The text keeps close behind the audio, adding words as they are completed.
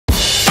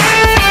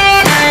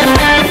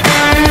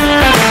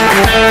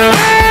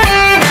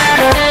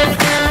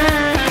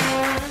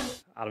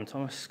Martin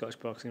Thomas, Scottish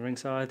Boxing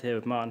Ringside, here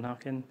with Martin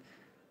Harkin.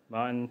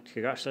 Martin,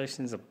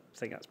 congratulations. I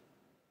think that's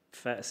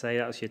fair to say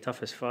that was your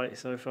toughest fight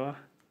so far.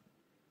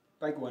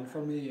 Big win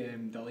for me,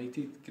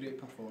 delighted, great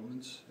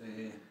performance.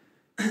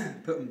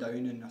 Put him down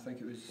in, I think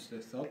it was the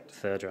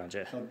third round,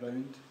 yeah. Third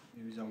round,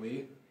 he was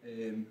away.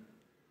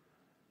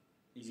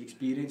 He's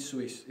experienced, so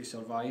he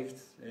survived,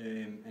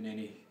 and then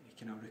he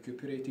kind of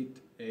recuperated.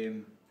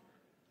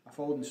 I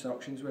followed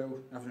instructions well,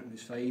 everything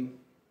was fine,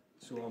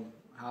 so I'm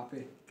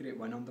happy. Great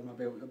win under my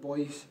belt. The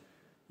boys,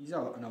 he's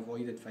an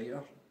avoided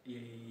fighter.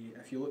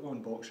 If you look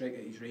on BoxRec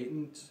at his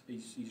ratings,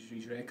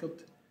 his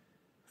record,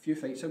 a few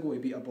fights ago he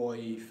beat a boy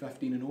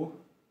 15-0,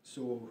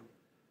 so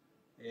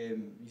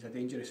he's a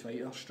dangerous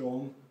fighter,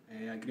 strong,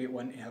 a great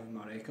win to have in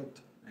my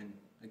record, and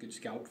a good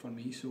scalp for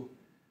me, so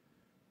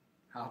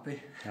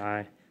happy.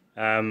 Aye.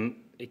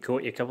 He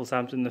caught you a couple of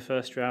times in the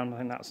first round. I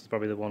think that's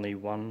probably the one he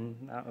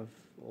won out of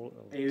all.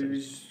 It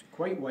was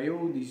quite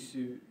wild.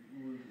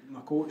 My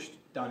coach,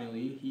 Danny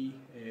Lee, he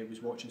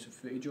was watching some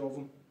footage of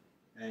him,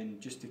 and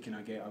just to kind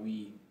of get a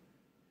wee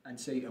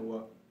insight of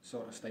what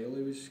sort of style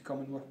he was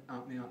coming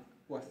at me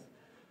with.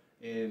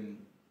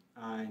 And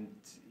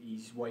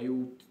he's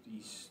wild,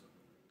 he's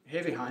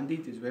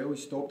heavy-handed as well,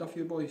 he stopped a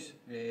few boys.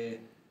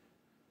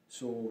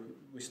 So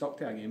we stuck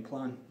to a game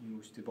plan,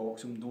 was to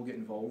box him, not get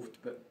involved,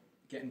 but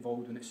get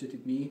involved when it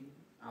suited me.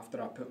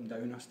 After I put him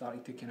down, I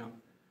started to kind of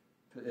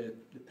put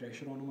the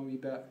pressure on him a wee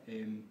bit.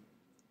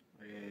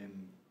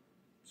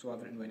 So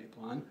everything went to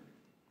plan.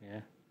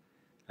 Yeah.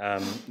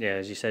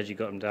 As you said, you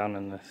got him down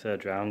in the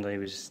third round. He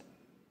was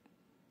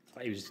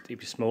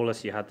smaller,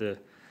 so you had the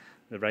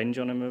range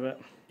on him a bit.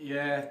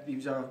 Yeah, he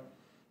was a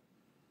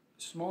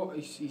small.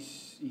 He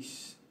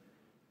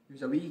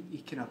was a wee. He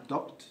kind of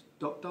ducked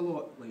a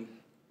lot. Like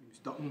he was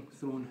ducking,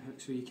 throwing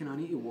hooks. So you kind of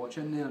need to watch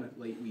in there,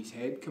 like with his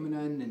head coming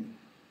in, and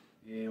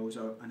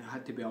and I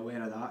had to be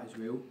aware of that as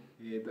well.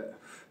 But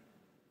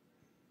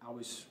I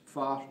was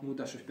far, no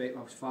disrespect,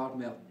 I was far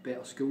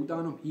better schooled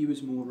than him. He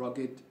was more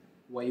rugged,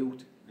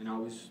 wild, and I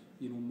was,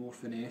 more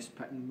finesse,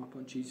 pitting my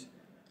punches.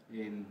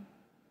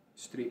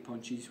 Straight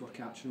punches were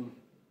catching him.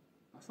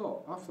 I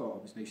thought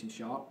it was nice and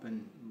sharp,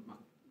 and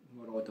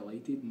we were all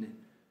delighted, and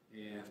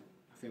I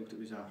felt it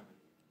was a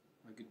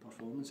good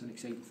performance, an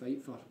exciting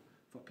fight for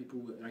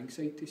people at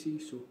ringside to see.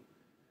 So,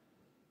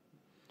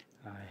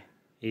 aye,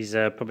 he's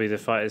probably the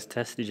fighter who's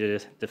tested your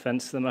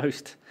defence the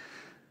most.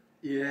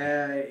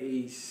 Yeah,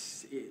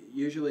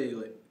 usually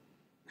like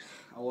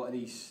a lot of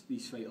these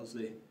fighters,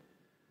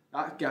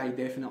 that guy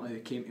definitely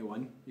came to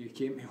win. He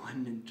came to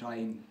win and try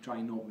and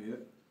knock me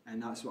out,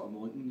 and that's what I'm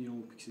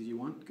wanting, because you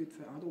want good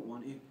fight. I don't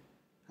want to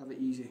have it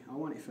easy. I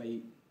want to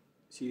fight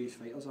serious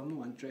fighters. I'm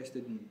not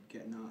interested in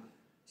getting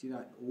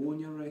that O on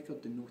your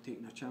record and not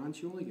taking a chance.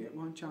 You only get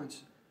one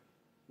chance.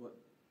 But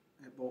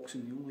at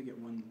boxing, you only get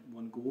one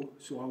go.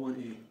 So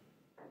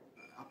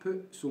I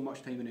put so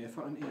much time and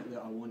effort into it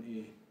that I want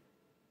to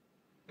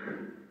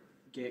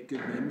get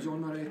good names on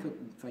my record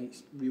and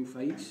fights, real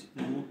fights,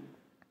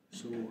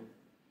 So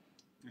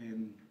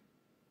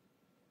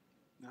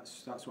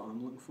that's what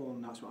I'm looking for,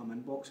 and that's what I'm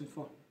in boxing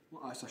for.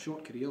 Well, it's a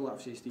short career, like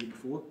I've said to you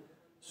before.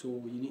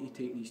 So you need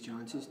to take these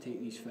chances,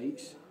 take these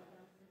fights.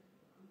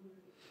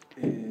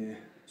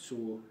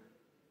 So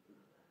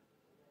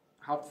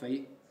hard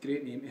fight,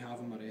 great name to have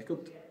on my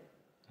record.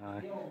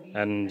 Aye.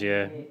 And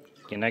your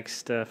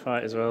next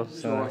fight as well,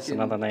 so it's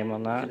another name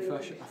on that.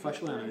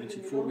 Officially announced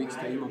in 4 weeks'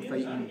 time I'm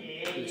fighting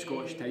for the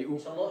Scottish title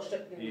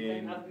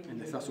in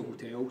the Thistle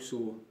Hotel,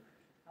 so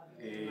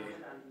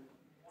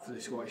for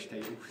the Scottish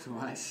title. So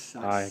that's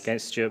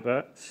against Stewart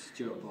Burt.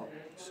 Stewart Burt.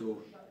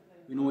 So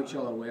we know each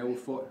other well, we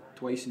fought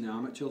twice in the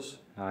amateurs.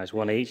 It's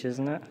one each,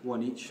 isn't it?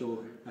 One each,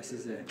 so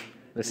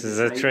this is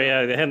a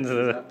trio at the end of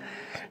the...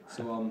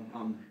 So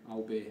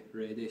I'll be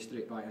ready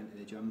straight back into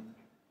the gym.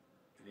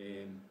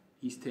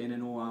 He's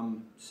 10-0,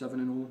 I'm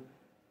 7-0.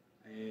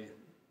 It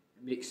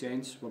makes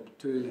sense. We're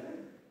two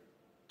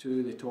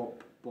of the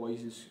top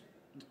boys in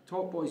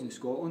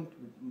Scotland.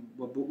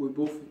 We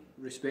both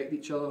respect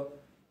each other.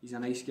 He's a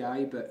nice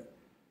guy, but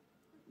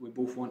we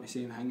both want the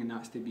same thing, and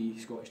that's to be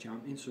Scottish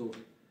champion. So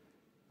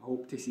I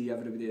hope to see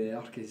everybody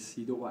there, because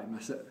you don't want to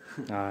miss it.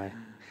 Aye.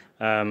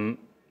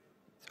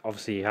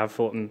 Obviously you have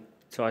fought him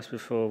twice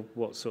before.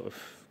 What sort of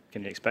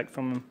can you expect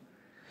from him?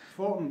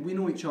 Fought him. We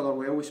know each other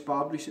well. We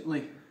sparred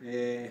recently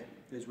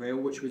as well,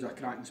 which was a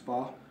cracking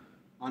spar.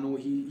 I know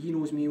he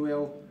knows me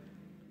well.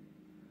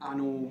 I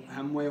know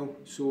him well,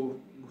 so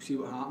we'll see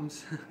what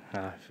happens.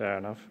 Fair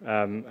enough.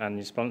 And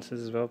your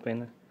sponsors as well, being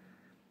there?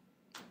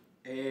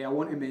 I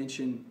want to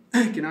mention,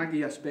 can I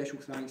give a special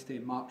thanks to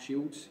Mark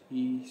Shields?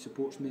 He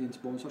supports me in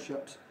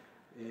sponsorships.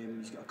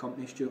 He's got a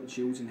company, Stewart and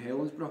Shields, in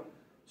Helensburgh.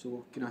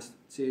 So can I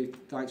say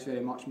thanks very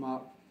much,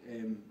 Mark?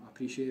 I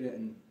appreciate it,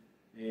 and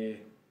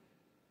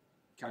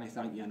can't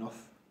thank you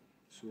enough.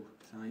 So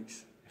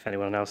thanks. If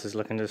anyone else is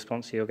looking to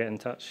sponsor you, get in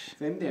touch.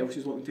 If anybody else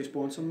is looking to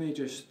sponsor me,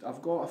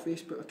 I've got a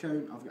Facebook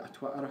account, I've got a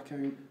Twitter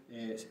account.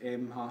 It's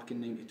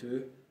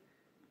Harkin92.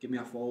 Give me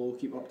a follow,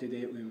 keep up to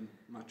date with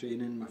my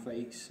training, my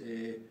fights,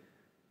 and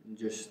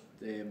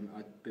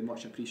I'd be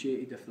much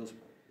appreciated if there's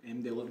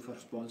they're looking for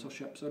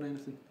sponsorships or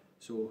anything,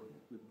 so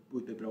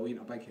would be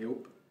brilliant, a big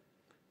help.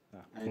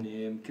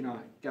 And can I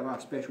give a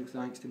special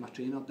thanks to my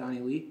trainer Danny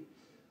Lee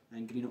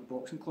and Greenock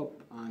Boxing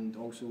Club, and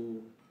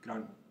also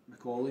Grant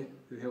McCauley,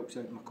 who helps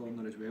out in my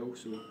corner as well,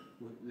 so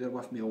they're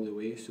with me all the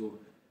way. So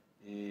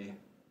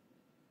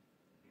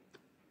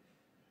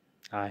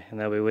aye, and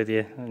they'll be with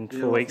you in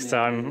 4 weeks'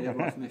 time. They're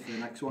with me for the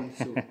next one.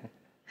 So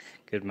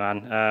good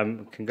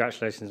man.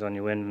 Congratulations on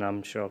your win, and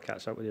I'm sure I'll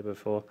catch up with you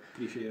before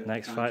appreciate it.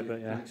 next Thank fight. you. But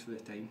yeah, thanks for the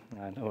time.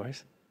 no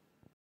worries.